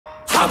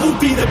I will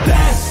be the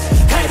best.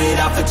 Headed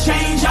out for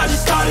change, I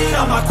just started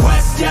on my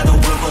quest. Yeah, the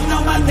world will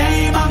know my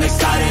name, I'm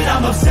excited,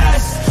 I'm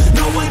obsessed.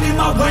 No one in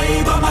my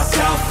way but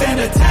myself and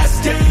a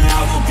test. Yeah,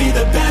 I will be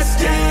the best,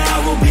 yeah, I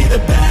will be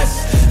the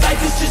best. Life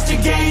is just a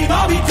game,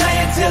 I'll be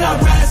playing till I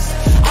rest.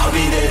 I'll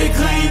be there to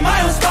claim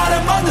my own spot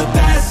among the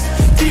best.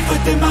 Deep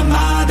within my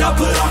mind, I'll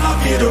put all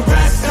my fear to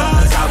rest.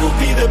 Cause I will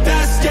be the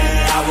best,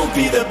 yeah, I will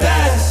be the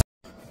best.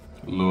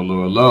 Hello,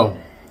 hello, hello.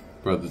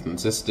 Brothers and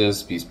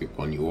sisters, peace be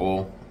upon you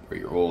all. Pray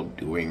you're all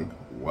doing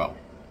well.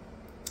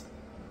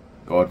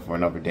 God, for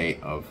another day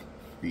of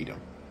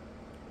freedom.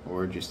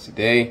 Lord, just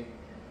today,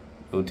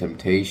 no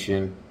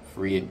temptation,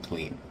 free and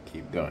clean.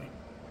 Keep going.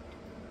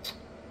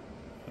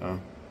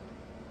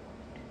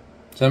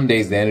 Some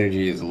days the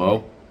energy is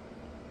low.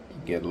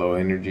 You get low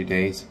energy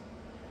days.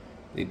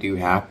 They do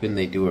happen,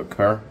 they do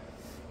occur.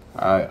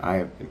 I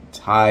have been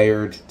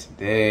tired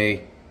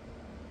today.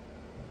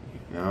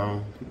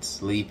 Been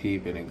sleepy,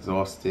 been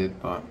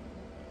exhausted, but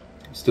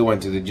still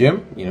went to the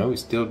gym. We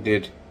still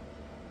did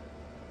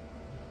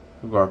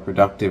of our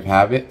productive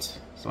habits.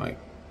 It's like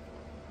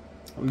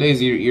some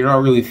days you're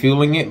not really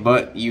feeling it,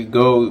 but you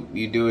do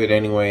it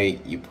anyway.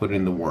 You put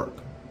in the work.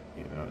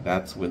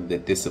 That's when the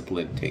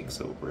discipline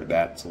takes over.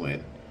 That's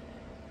when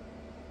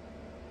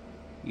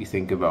you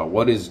think about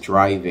what is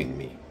driving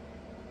me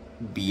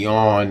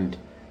beyond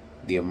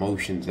the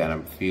emotions that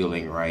I'm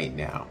feeling right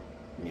now.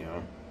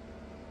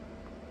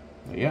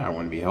 Yeah, I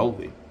want to be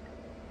healthy.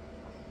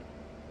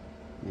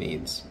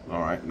 Means,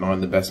 alright, not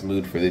in the best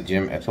mood for the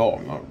gym at all.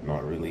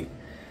 Not really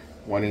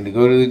wanting to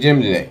go to the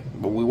gym today.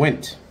 But we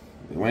went.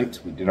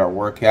 We did our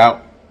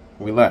workout,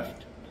 we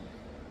left.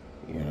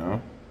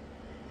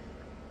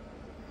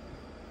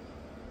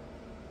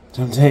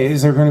 Some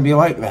days are going to be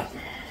like that.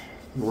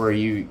 Where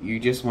you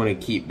just want to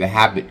keep the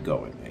habit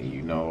going.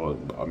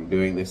 I'm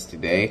doing this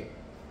today.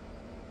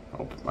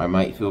 I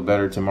might feel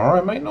better tomorrow,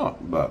 I might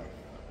not. But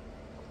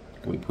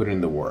we put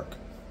in the work.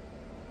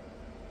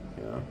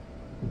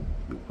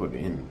 We put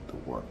in the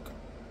work.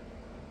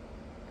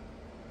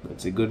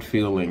 It's a good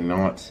feeling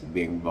not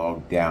being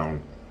bogged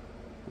down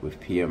with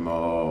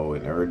PMO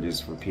and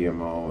urges for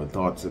PMO and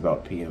thoughts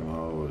about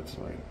PMO. It's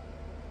like,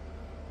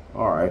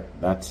 alright,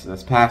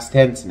 that's past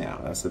tense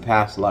now. That's the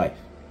past life.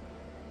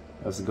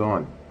 That's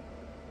gone.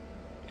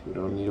 We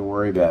don't need to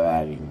worry about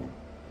that anymore.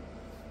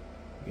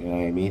 You know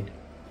what I mean?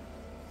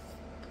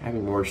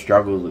 Having more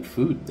struggles with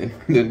food than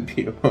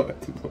PMO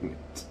at the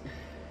moment.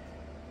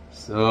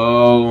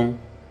 So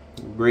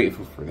I'm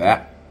grateful for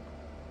that.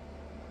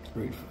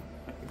 I'm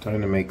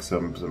trying to make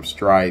some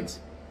strides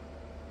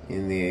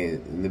in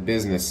the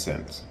business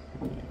sense,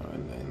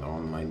 in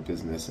online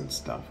business and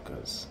stuff.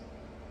 Because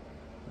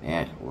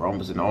we're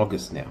almost in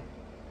August now.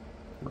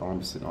 We're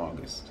almost in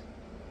August.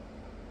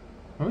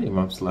 How many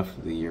months left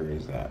of the year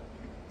is that?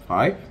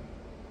 5?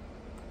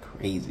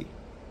 Crazy.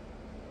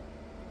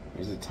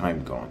 Where's the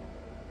time gone?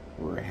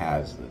 Where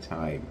has the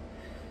time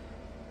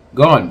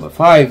gone? But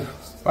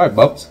 5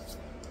 months.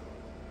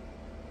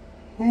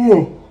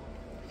 Oh,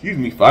 excuse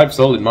me, 5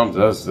 solid months.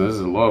 There's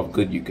a lot of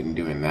good you can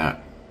do in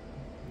that.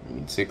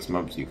 6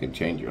 months you can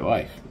change your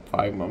life.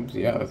 5 months,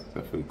 yeah, that's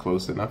definitely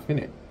close enough,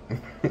 innit?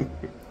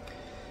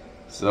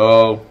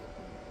 So,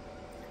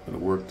 I'm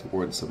gonna work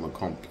towards some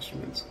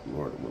accomplishments,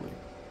 Lord willing.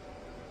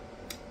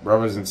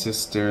 Brothers and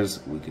sisters,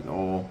 we can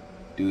all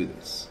do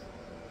this.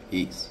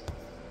 Peace.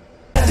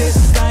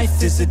 This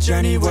life is a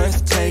journey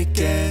worth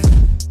taking.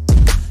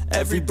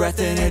 Every breath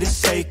in it is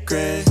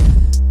sacred.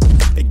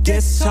 It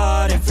gets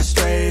hard and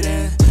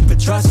frustrating, but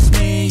trust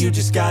me, you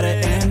just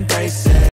gotta embrace it.